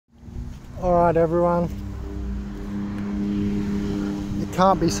Alright everyone, it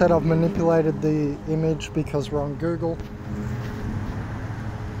can't be said I've manipulated the image because we're on Google.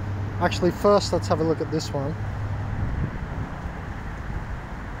 Actually, first let's have a look at this one.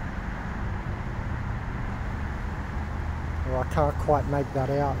 Oh, I can't quite make that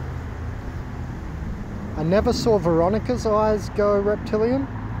out. I never saw Veronica's eyes go reptilian.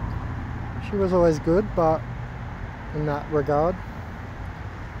 She was always good, but in that regard.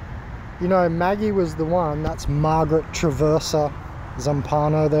 You know, Maggie was the one, that's Margaret Traversa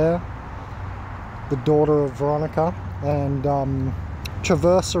Zampano there, the daughter of Veronica. And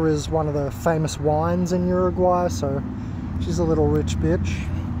Traversa is one of the famous wines in Uruguay, so she's a little rich bitch.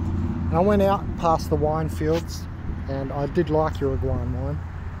 And I went out past the wine fields, and I did like Uruguayan wine.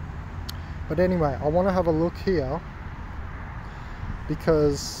 But anyway, I want to have a look here,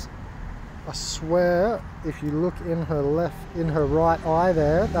 because I swear if you look in her right eye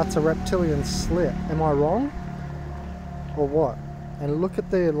there, that's a reptilian slit. Am I wrong? Or what? And look at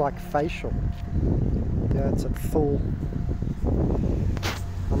the like facial. Yeah, it's at full.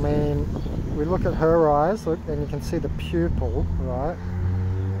 I mean, we look at her eyes, look, and you can see the pupil, right?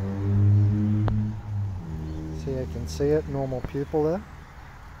 See, you can see it, normal pupil there.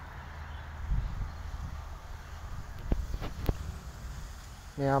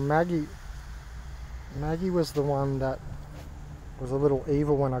 Now Maggie was the one that was a little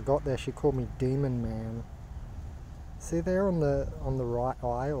evil when I got there. She called me Demon Man. See there on the right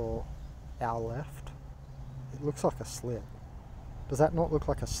eye, or our left? It looks like a slit. Does that not look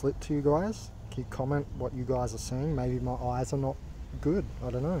like a slit to you guys? Can you comment what you guys are seeing? Maybe my eyes are not good,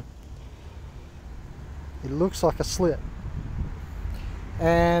 I don't know. It looks like a slit.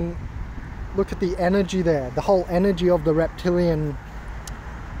 And look at the energy there. The whole energy of the reptilian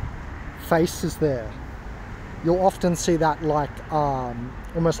face is there. You'll often see that like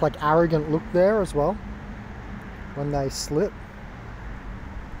almost like arrogant look there as well when they slit.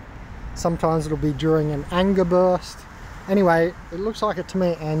 Sometimes it'll be during an anger burst. Anyway, it looks like it to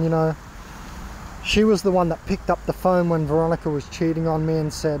me. And you know, she was the one that picked up the phone when Veronica was cheating on me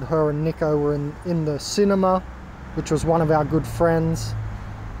and said her and Nico were in the cinema, which was one of our good friends.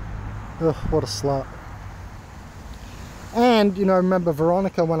 Ugh, what a slut. And, you know, remember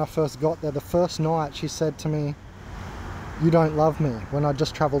Veronica, when I first got there, the first night she said to me, "You don't love me," when I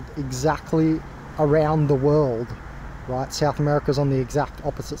just travelled exactly around the world, right? South America's on the exact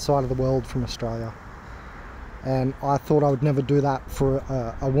opposite side of the world from Australia. And I thought I would never do that for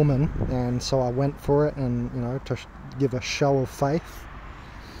a woman, and so I went for it, and, you know, to give a show of faith.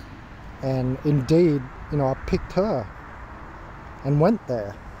 And indeed, you know, I picked her and went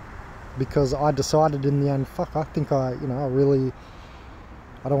there. Because I decided in the end, fuck, I think I don't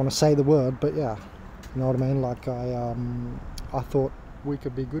want to say the word, but yeah, you know what I mean? Like I thought we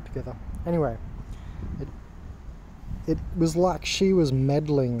could be good together. Anyway, it was like she was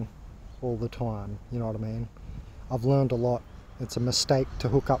meddling all the time, you know what I mean? I've learned a lot. It's a mistake to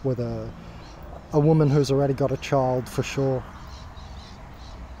hook up with a woman who's already got a child, for sure.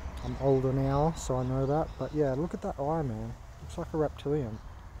 I'm older now, so I know that, but yeah, look at that eye, man. Looks like a reptilian.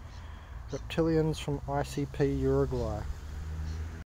 Reptilians from ICP Uruguay.